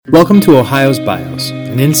Welcome to Ohio's BIOS,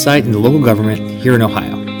 an insight into local government here in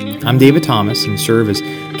Ohio. I'm David Thomas and serve as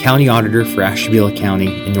County Auditor for Ashtabula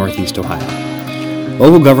County in Northeast Ohio.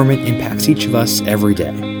 Local government impacts each of us every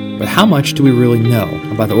day, but how much do we really know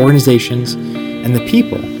about the organizations and the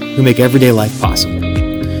people who make everyday life possible?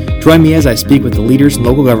 Join me as I speak with the leaders in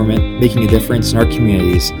local government making a difference in our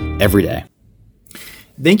communities every day.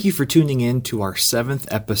 Thank you for tuning in to our 7th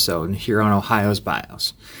episode here on Ohio's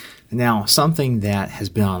BIOS. Now, something that has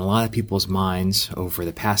been on a lot of people's minds over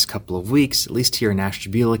the past couple of weeks, at least here in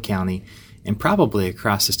Ashtabula County, and probably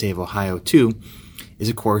across the state of Ohio too, is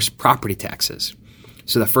of course property taxes.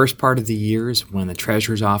 So the first part of the year is when the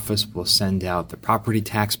Treasurer's Office will send out the property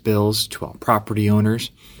tax bills to all property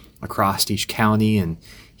owners across each county and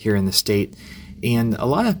here in the state. And a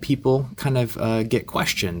lot of people kind of get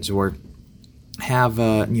questions or have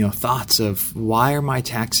thoughts of why are my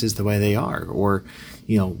taxes the way they are, or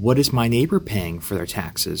what is my neighbor paying for their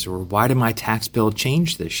taxes, or why did my tax bill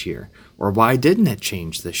change this year, or why didn't it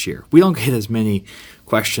change this year? We don't get as many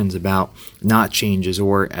questions about not changes,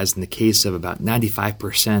 or as in the case of about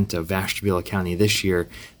 95% of Ashtabula County this year,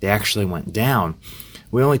 they actually went down.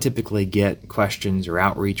 We only typically get questions or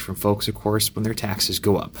outreach from folks, of course, when their taxes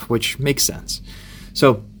go up, which makes sense.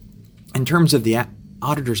 So in terms of the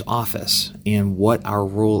Auditor's Office and what our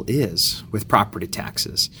role is with property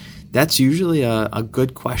taxes, that's usually a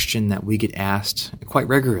good question that we get asked quite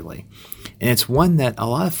regularly. And it's one that a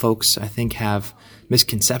lot of folks, I think, have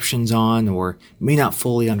misconceptions on or may not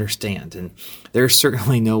fully understand. And there's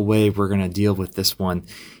certainly no way we're going to deal with this one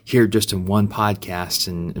here just in one podcast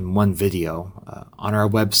and in one video. On our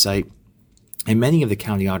website and many of the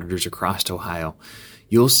county auditors across Ohio,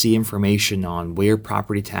 you'll see information on where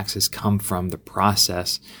property taxes come from, the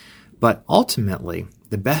process. But ultimately,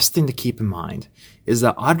 the best thing to keep in mind is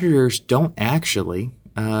that auditors don't actually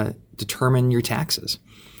determine your taxes,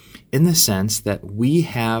 in the sense that we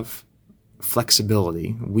have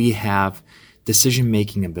flexibility, we have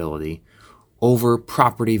decision-making ability over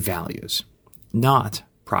property values, not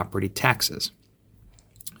property taxes.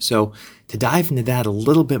 So to dive into that a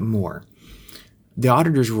little bit more, the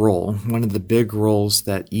auditor's role, one of the big roles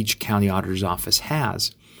that each county auditor's office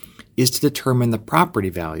has, is to determine the property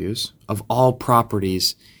values of all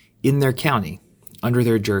properties in their county under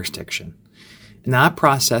their jurisdiction. And that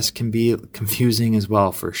process can be confusing as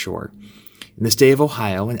well, for sure. In the state of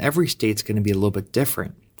Ohio, and every state's going to be a little bit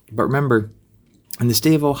different, but remember, in the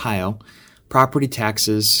state of Ohio, property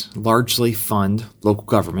taxes largely fund local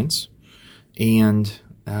governments and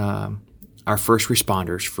our first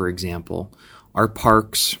responders, for example, our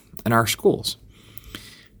parks and our schools.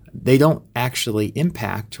 They don't actually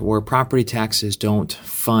impact, or property taxes don't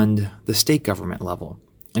fund the state government level.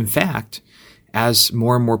 In fact, as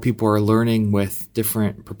more and more people are learning with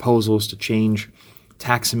different proposals to change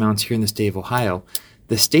tax amounts here in the state of Ohio,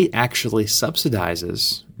 the state actually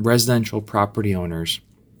subsidizes residential property owners.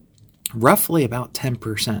 Roughly about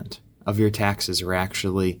 10% of your taxes are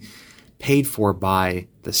actually paid for by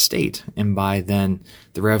the state and by then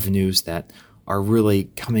the revenues that are really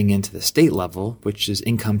coming into the state level, which is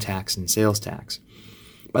income tax and sales tax.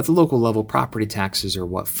 But at the local level, property taxes are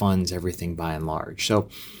what funds everything by and large. So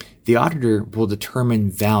the auditor will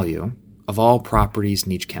determine value of all properties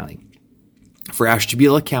in each county. For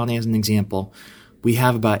Ashtabula County, as an example, we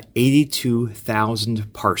have about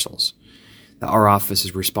 82,000 parcels that our office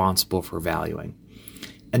is responsible for valuing.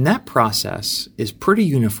 And that process is pretty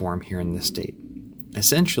uniform here in the state.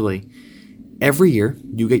 Essentially, every year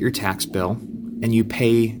you get your tax bill and you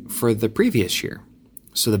pay for the previous year.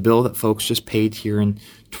 So the bill that folks just paid here in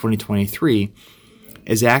 2023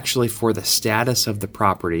 is actually for the status of the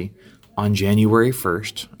property on January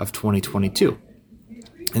 1st of 2022.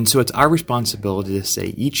 And so it's our responsibility to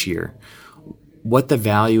say each year what the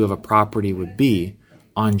value of a property would be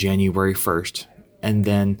on January 1st and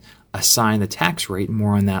then assign the tax rate,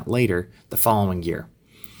 more on that later, the following year.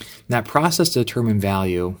 And that process to determine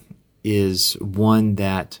value is one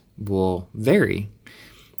that will vary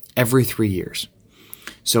every 3 years.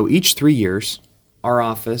 So each 3 years, our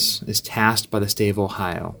office is tasked by the state of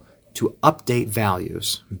Ohio to update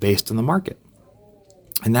values based on the market.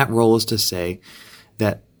 And that role is to say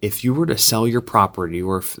that if you were to sell your property,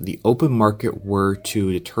 or if the open market were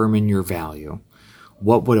to determine your value,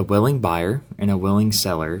 what would a willing buyer and a willing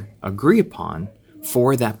seller agree upon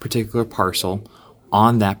for that particular parcel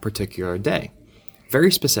on that particular day?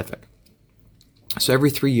 Very specific. So every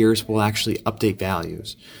 3 years, we'll actually update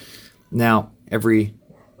values. Now, every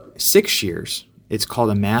 6 years, it's called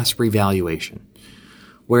a mass revaluation,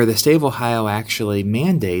 where the state of Ohio actually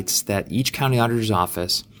mandates that each county auditor's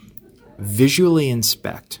office visually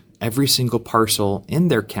inspect every single parcel in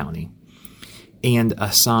their county and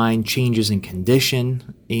assign changes in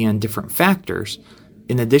condition and different factors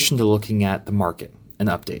in addition to looking at the market and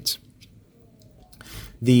updates.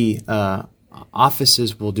 The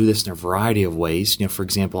offices will do this in a variety of ways. For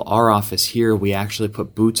example, our office here, we actually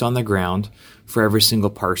put boots on the ground for every single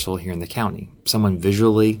parcel here in the county. Someone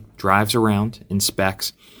visually drives around,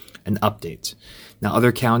 inspects, and updates. Now,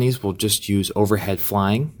 other counties will just use overhead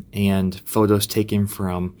flying and photos taken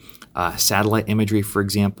from satellite imagery, for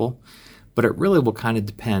example. But it really will kind of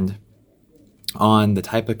depend on the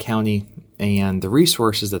type of county and the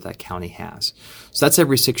resources that county has. So that's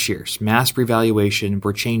every 6 years. Mass revaluation,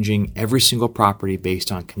 we're changing every single property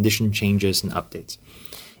based on condition changes and updates.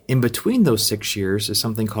 In between those 6 years is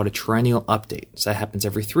something called a triennial update. So that happens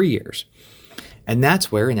every 3 years. And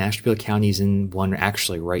that's where, in Ashtabula County is in one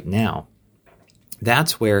actually right now,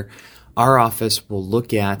 that's where our office will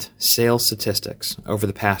look at sales statistics over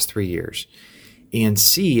the past 3 years and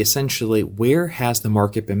see essentially where has the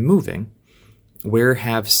market been moving, where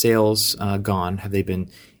have sales gone, have they been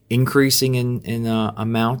increasing in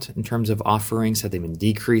amount in terms of offerings, have they been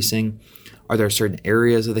decreasing, are there certain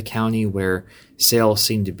areas of the county where sales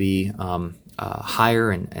seem to be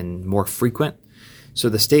higher and more frequent. So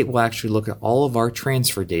the state will actually look at all of our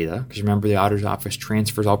transfer data, because remember the auditor's office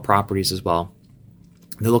transfers all properties as well.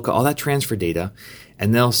 They'll look at all that transfer data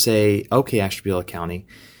and they'll say, okay, Ashtabula County,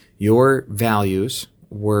 your values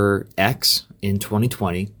were X in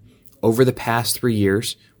 2020. Over the past 3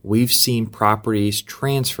 years, we've seen properties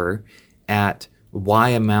transfer at Y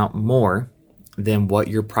amount more than what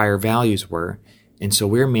your prior values were. And so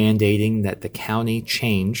we're mandating that the county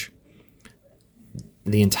change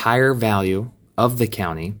the entire value of the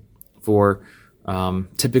county for,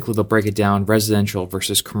 typically they'll break it down residential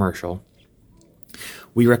versus commercial.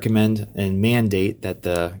 We recommend and mandate that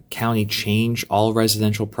the county change all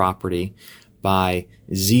residential property by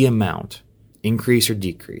Z amount, increase or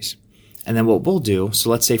decrease. And then what we'll do, so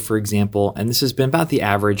let's say, for example, and this has been about the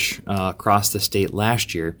average across the state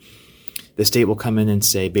last year, the state will come in and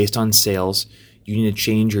say, based on sales, you need to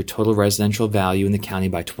change your total residential value in the county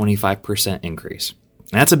by 25% increase.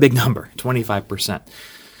 And that's a big number, 25%.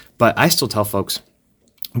 But I still tell folks,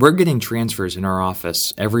 we're getting transfers in our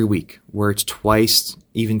office every week where it's twice,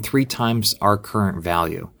 even 3 times our current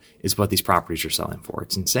value is what these properties are selling for.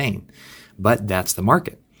 It's insane. But that's the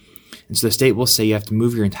market. And so the state will say you have to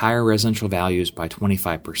move your entire residential values by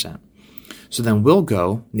 25%. So then we'll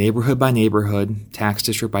go neighborhood by neighborhood, tax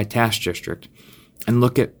district by tax district, and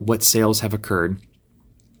look at what sales have occurred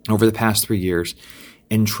over the past 3 years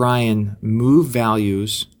and try and move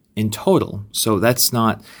values in total. So that's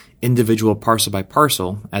not individual parcel by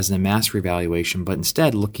parcel as in a mass revaluation, but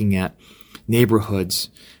instead looking at neighborhoods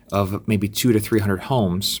of maybe 200 to 300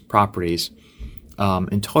 homes, properties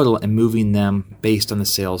in total, and moving them based on the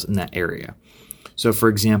sales in that area. So for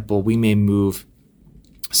example, we may move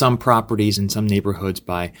some properties in some neighborhoods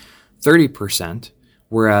by 30%,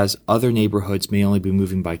 whereas other neighborhoods may only be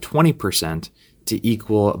moving by 20% to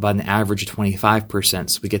equal about an average of 25%.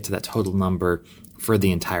 So we get to that total number for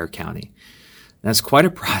the entire county. That's quite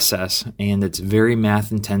a process, and it's very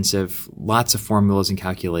math intensive, lots of formulas and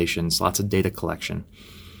calculations, lots of data collection.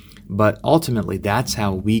 But ultimately, that's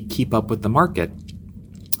how we keep up with the market.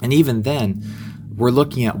 And even then, we're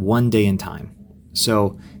looking at 1 day in time.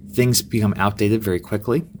 So things become outdated very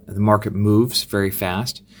quickly. The market moves very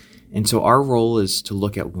fast. And so our role is to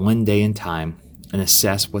look at 1 day in time and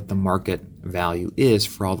assess what the market value is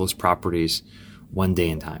for all those properties 1 day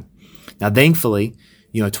in time. Now, thankfully,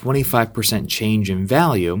 a 25% change in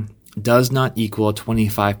value does not equal a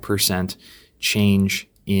 25% change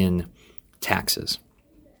in taxes.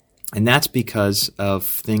 And that's because of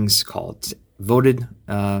things called voted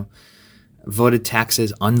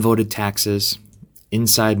taxes, unvoted taxes,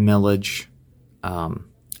 inside millage,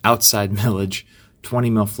 outside millage, 20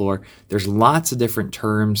 mil floor. There's lots of different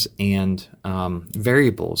terms and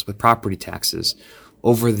variables with property taxes.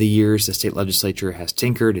 Over the years, the state legislature has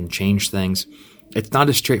tinkered and changed things. It's not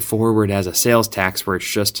as straightforward as a sales tax where it's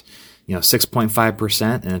just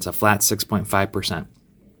 6.5% and it's a flat 6.5%.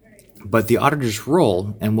 But the auditor's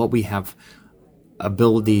role and what we have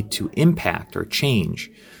ability to impact or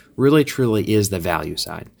change really truly is the value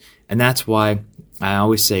side. And that's why I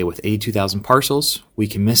always say with 82,000 parcels, we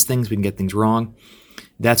can miss things, we can get things wrong.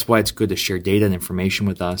 That's why it's good to share data and information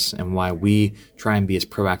with us and why we try and be as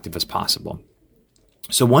proactive as possible.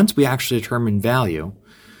 So once we actually determine value,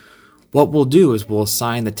 what we'll do is we'll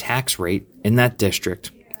assign the tax rate in that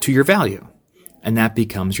district to your value, and that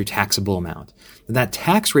becomes your taxable amount. And that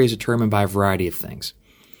tax rate is determined by a variety of things.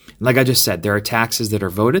 Like I just said, there are taxes that are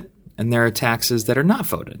voted, and and there are taxes that are not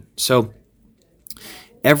voted. So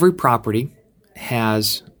every property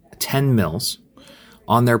has 10 mills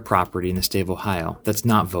on their property in the state of Ohio that's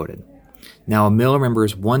not voted. Now, a mill, remember,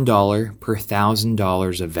 is $1 per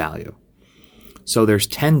 $1,000 of value. So there's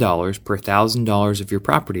 $10 per $1,000 of your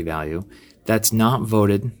property value that's not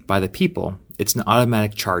voted by the people. It's an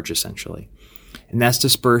automatic charge, essentially. And that's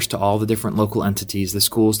dispersed to all the different local entities, the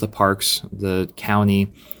schools, the parks, the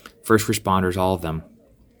county, first responders, all of them,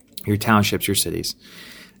 your townships, your cities.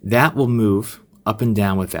 That will move up and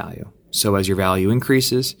down with value. So as your value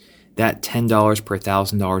increases, that $10 per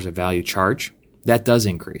 $1,000 of value charge, that does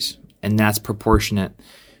increase. And that's proportionate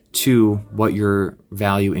to what your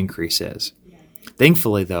value increase is.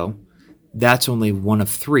 Thankfully, though, that's only one of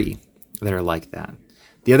three that are like that.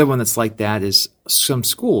 The other one that's like that is some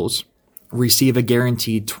schools receive a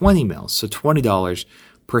guaranteed 20 mills, so $20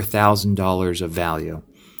 per $1,000 of value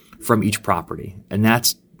from each property. And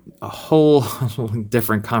that's a whole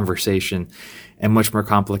different conversation and much more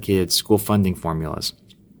complicated school funding formulas.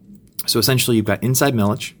 So essentially, you've got inside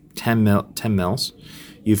millage, 10 mills.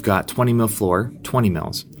 You've got 20 mil floor, 20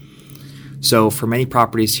 mills. So for many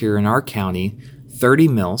properties here in our county, 30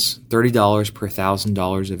 mills, $30 per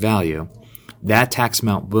 $1,000 of value, that tax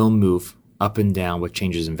amount will move up and down with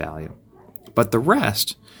changes in value. But the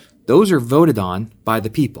rest, those are voted on by the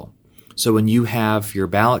people. So when you have your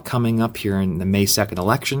ballot coming up here in the May 2nd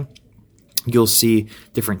election, you'll see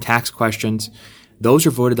different tax questions. Those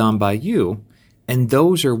are voted on by you, and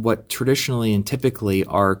those are what traditionally and typically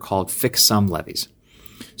are called fixed sum levies.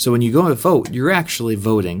 So when you go to vote, you're actually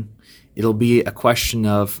voting. It'll be a question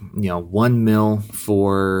of, 1 mil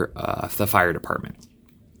for the fire department.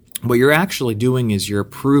 What you're actually doing is you're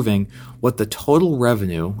approving what the total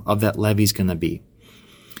revenue of that levy is going to be.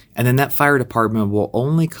 And then that fire department will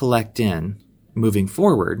only collect in, moving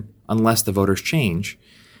forward, unless the voters change,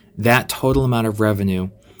 that total amount of revenue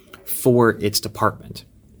for its department.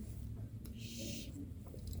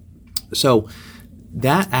 So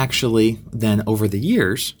that actually then over the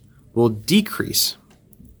years will decrease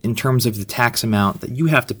in terms of the tax amount that you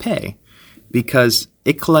have to pay, because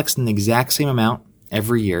it collects an exact same amount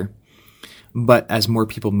every year. But as more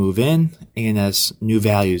people move in and as new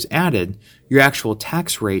values added, your actual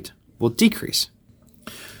tax rate will decrease.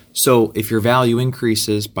 So if your value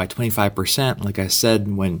increases by 25%, like I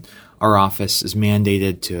said, when our office is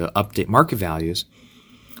mandated to update market values,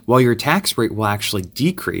 well, your tax rate will actually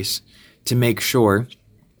decrease to make sure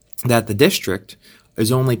that the district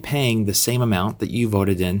is only paying the same amount that you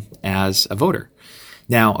voted in as a voter.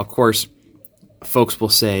 Now, of course, folks will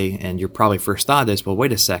say, and your probably first thought is, well,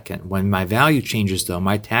 wait a second. When my value changes, though,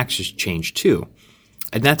 my taxes change too.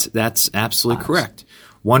 And that's absolutely correct.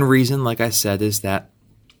 One reason, like I said, is that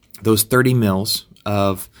those 30 mils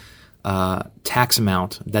of tax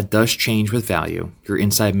amount, that does change with value, your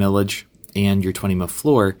inside millage and your 20 mil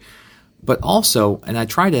floor. But also, and I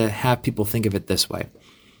try to have people think of it this way,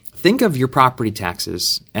 think of your property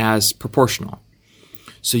taxes as proportional.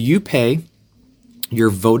 So you pay your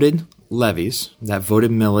voted levies, that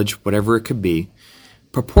voted millage, whatever it could be,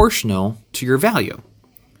 proportional to your value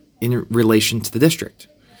in relation to the district.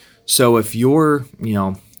 So if you're,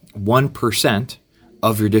 1%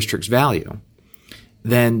 of your district's value,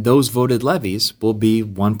 then those voted levies will be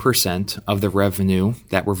 1% of the revenue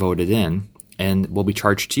that were voted in and will be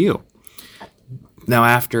charged to you. Now,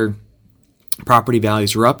 after property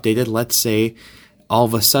values are updated, let's say all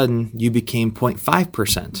of a sudden you became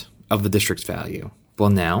 0.5% of the district's value. Well,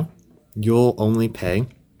 now you'll only pay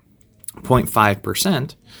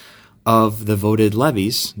 0.5% of the voted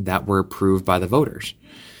levies that were approved by the voters.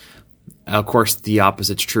 Of course, the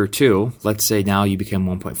opposite's true too. Let's say now you become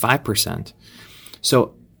 1.5%.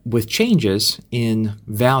 So with changes in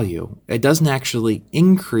value, it doesn't actually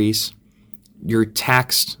increase your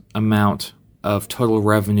taxed amount of total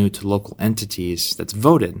revenue to local entities that's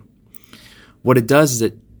voted. What it does is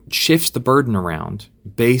it shifts the burden around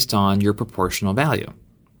based on your proportional value.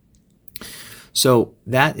 So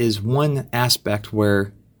that is one aspect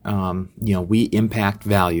where we impact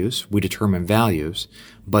values, we determine values,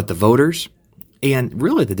 but the voters and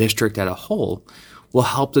really the district as a whole will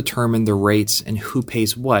help determine the rates and who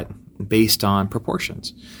pays what based on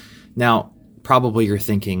proportions. Now, probably you're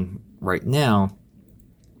thinking right now,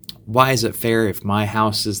 why is it fair if my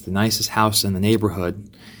house is the nicest house in the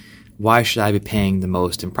neighborhood? Why should I be paying the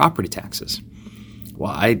most in property taxes?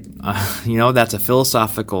 Well, that's a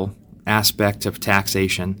philosophical aspect of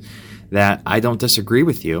taxation that I don't disagree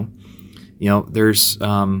with you. There's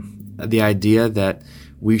the idea that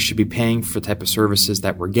we should be paying for the type of services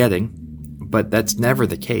that we're getting, but that's never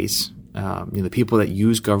the case. The people that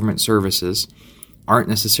use government services aren't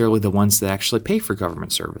necessarily the ones that actually pay for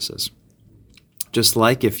government services. Just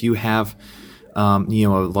like if you have, a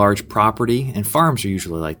large property, and farms are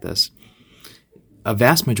usually like this, a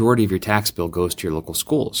vast majority of your tax bill goes to your local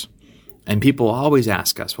schools. And people always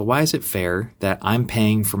ask us, well, why is it fair that I'm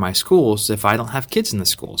paying for my schools if I don't have kids in the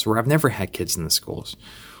schools, or I've never had kids in the schools,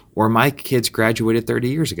 or my kids graduated 30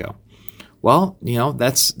 years ago? Well,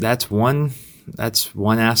 that's one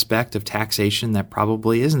aspect of taxation that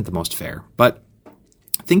probably isn't the most fair. But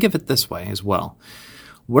think of it this way as well.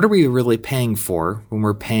 What are we really paying for when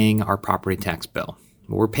we're paying our property tax bill?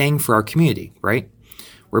 Well, we're paying for our community, right?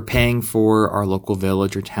 We're paying for our local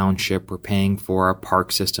village or township. We're paying for our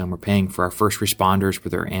park system. We're paying for our first responders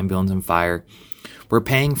with their ambulance and fire. We're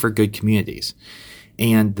paying for good communities.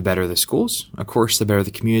 And the better the schools, of course, the better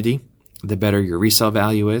the community, the better your resale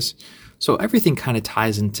value is. So everything kind of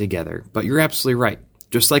ties in together. But you're absolutely right.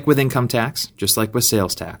 Just like with income tax, just like with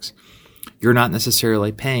sales tax, you're not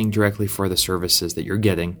necessarily paying directly for the services that you're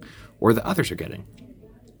getting or that others are getting.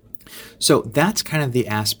 So that's kind of the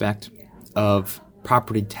aspect of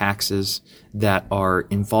property taxes that are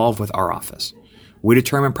involved with our office. We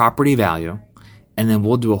determine property value, and then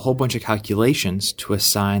we'll do a whole bunch of calculations to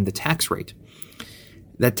assign the tax rate.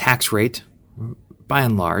 That tax rate, by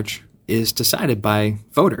and large, is decided by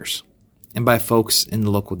voters and by folks in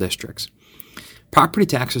the local districts. Property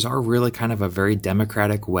taxes are really kind of a very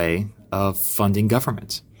democratic way of funding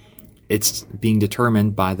government. It's being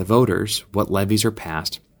determined by the voters what levies are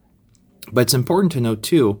passed. But it's important to note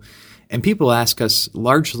too, and people ask us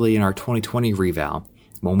largely in our 2020 reval,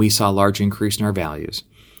 when we saw a large increase in our values,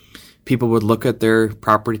 people would look at their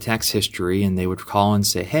property tax history and they would call and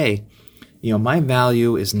say, hey, my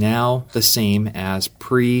value is now the same as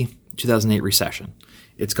pre-2008 recession.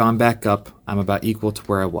 It's gone back up. I'm about equal to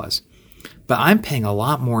where I was. But I'm paying a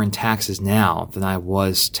lot more in taxes now than I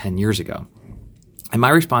was 10 years ago. And my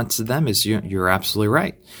response to them is, you're absolutely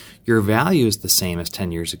right. Your value is the same as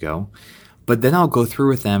 10 years ago. But then I'll go through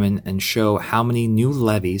with them and show how many new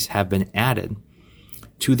levies have been added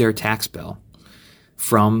to their tax bill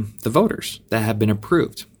from the voters that have been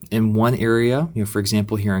approved. In one area, for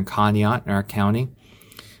example, here in Conneaut, in our county,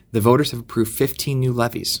 the voters have approved 15 new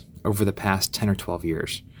levies over the past 10 or 12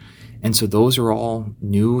 years. And so those are all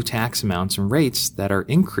new tax amounts and rates that are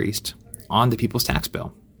increased on the people's tax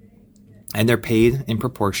bill. And they're paid in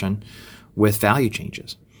proportion with value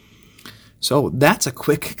changes. So that's a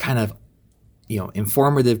quick kind of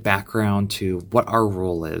informative background to what our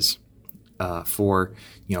role is for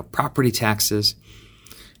property taxes,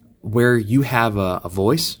 where you have a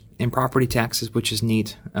voice in property taxes, which is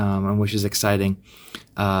neat and which is exciting.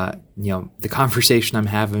 The conversation I'm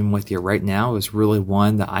having with you right now is really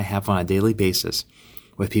one that I have on a daily basis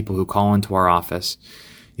with people who call into our office.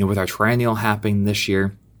 With our triennial happening this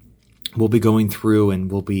year, we'll be going through and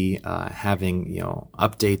we'll be having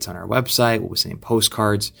updates on our website. We'll be sending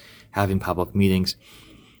postcards, having public meetings,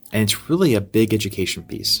 and it's really a big education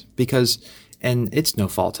piece because, and it's no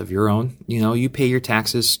fault of your own. You pay your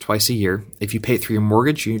taxes twice a year. If you pay it through your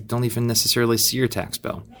mortgage, you don't even necessarily see your tax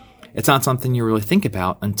bill. It's not something you really think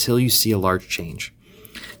about until you see a large change.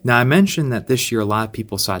 Now, I mentioned that this year a lot of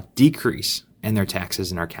people saw a decrease in their taxes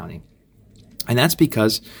in our county. And that's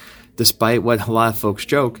because, despite what a lot of folks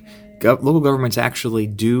joke, local governments actually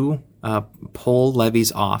do pull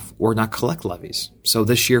levies off or not collect levies. So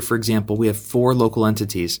this year, for example, we have 4 local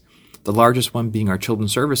entities, the largest one being our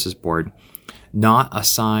Children's Services Board, not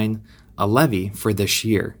assign a levy for this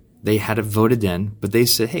year. They had it voted in, but they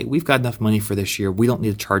said, hey, we've got enough money for this year. We don't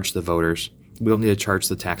need to charge the voters. We don't need to charge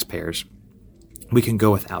the taxpayers. We can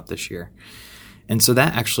go without this year. And so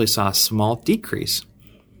that actually saw a small decrease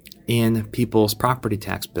in people's property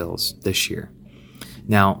tax bills this year.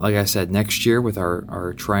 Now, like I said, next year with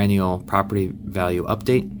our triennial property value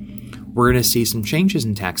update, we're going to see some changes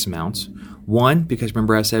in tax amounts. 1, because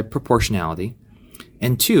remember I said proportionality.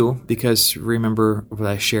 And 2, because remember what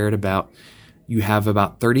I shared about you have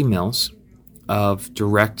about 30 mils of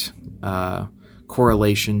direct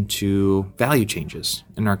correlation to value changes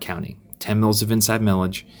in our county. 10 mils of inside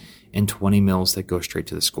millage and 20 mils that go straight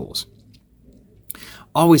to the schools.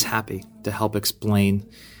 Always happy to help explain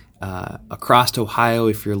across Ohio,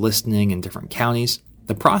 if you're listening in different counties,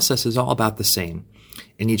 the process is all about the same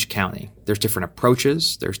in each county. There's different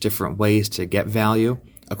approaches. There's different ways to get value.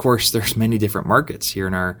 Of course, there's many different markets here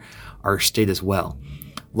in our state as well.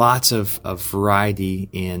 Lots of variety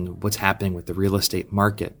in what's happening with the real estate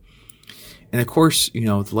market. And of course,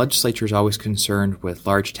 the legislature is always concerned with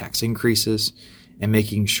large tax increases and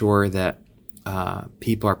making sure that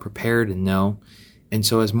people are prepared and know. And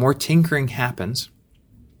so as more tinkering happens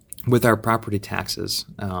with our property taxes,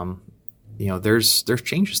 there's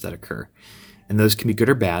changes that occur, and those can be good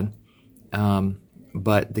or bad.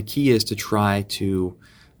 But the key is to try to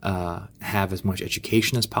have as much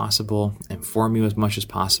education as possible, inform you as much as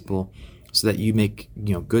possible, so that you make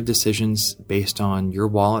good decisions based on your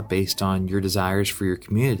wallet, based on your desires for your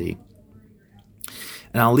community.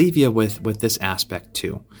 And I'll leave you with this aspect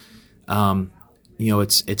too.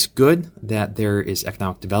 It's good that there is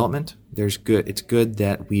economic development. It's good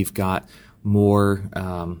that we've got more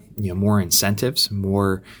incentives,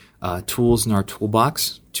 more tools in our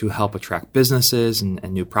toolbox to help attract businesses and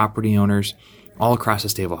new property owners all across the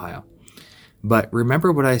state of Ohio. But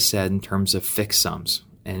remember what I said in terms of fixed sums,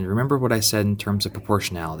 and remember what I said in terms of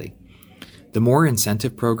proportionality. The more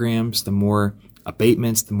incentive programs, the more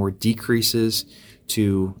abatements, the more decreases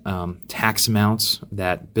to tax amounts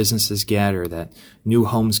that businesses get or that new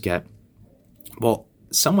homes get, well,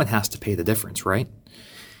 someone has to pay the difference, right?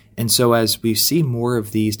 And so as we see more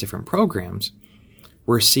of these different programs,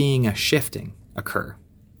 we're seeing a shifting occur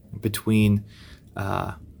between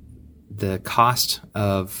the cost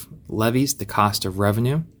of levies, the cost of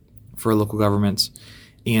revenue for local governments,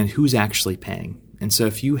 and who's actually paying. And so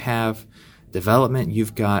if you have development,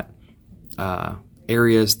 you've got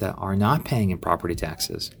areas that are not paying in property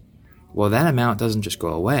taxes, well, that amount doesn't just go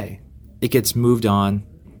away. It gets moved on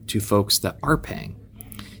to folks that are paying.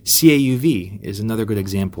 CAUV is another good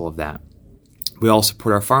example of that. We all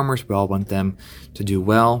support our farmers. We all want them to do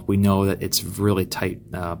well. We know that it's really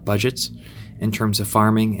tight budgets in terms of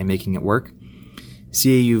farming and making it work.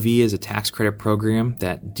 CAUV is a tax credit program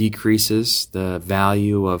that decreases the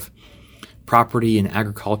value of property and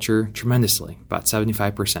agriculture tremendously, about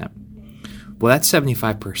 75%. Well, that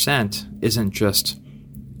 75% isn't just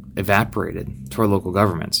evaporated to our local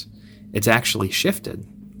governments. It's actually shifted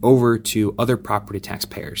over to other property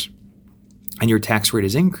taxpayers. And your tax rate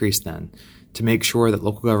is increased then to make sure that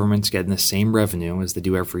local governments get the same revenue as they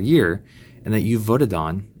do every year and that you voted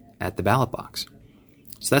on at the ballot box.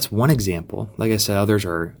 So that's one example. Like I said, others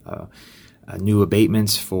are new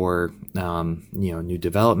abatements for new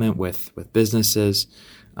development with businesses,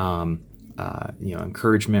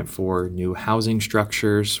 encouragement for new housing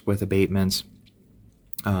structures with abatements,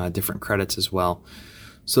 different credits as well.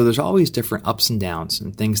 So there's always different ups and downs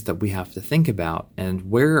and things that we have to think about.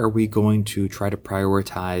 And where are we going to try to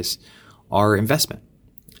prioritize our investment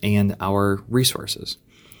and our resources?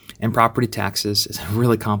 And property taxes is a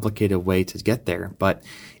really complicated way to get there. But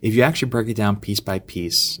if you actually break it down piece by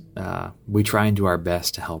piece, we try and do our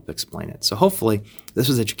best to help explain it. So hopefully this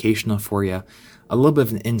was educational for you, a little bit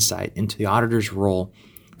of an insight into the auditor's role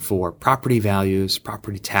for property values,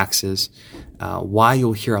 property taxes, why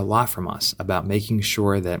you'll hear a lot from us about making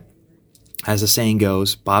sure that, as the saying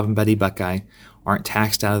goes, Bob and Betty Buckeye aren't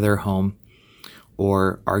taxed out of their home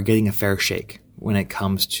or are getting a fair shake when it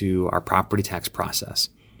comes to our property tax process.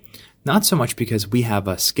 Not so much because we have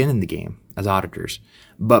a skin in the game as auditors,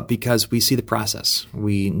 but because we see the process.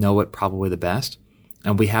 We know it probably the best,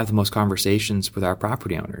 and we have the most conversations with our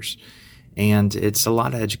property owners. And it's a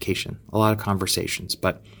lot of education, a lot of conversations,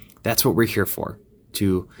 but that's what we're here for,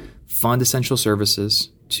 to fund essential services,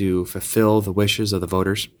 to fulfill the wishes of the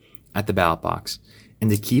voters at the ballot box, and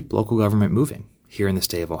to keep local government moving here in the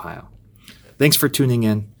state of Ohio. Thanks for tuning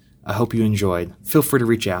in. I hope you enjoyed. Feel free to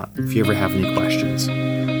reach out if you ever have any questions.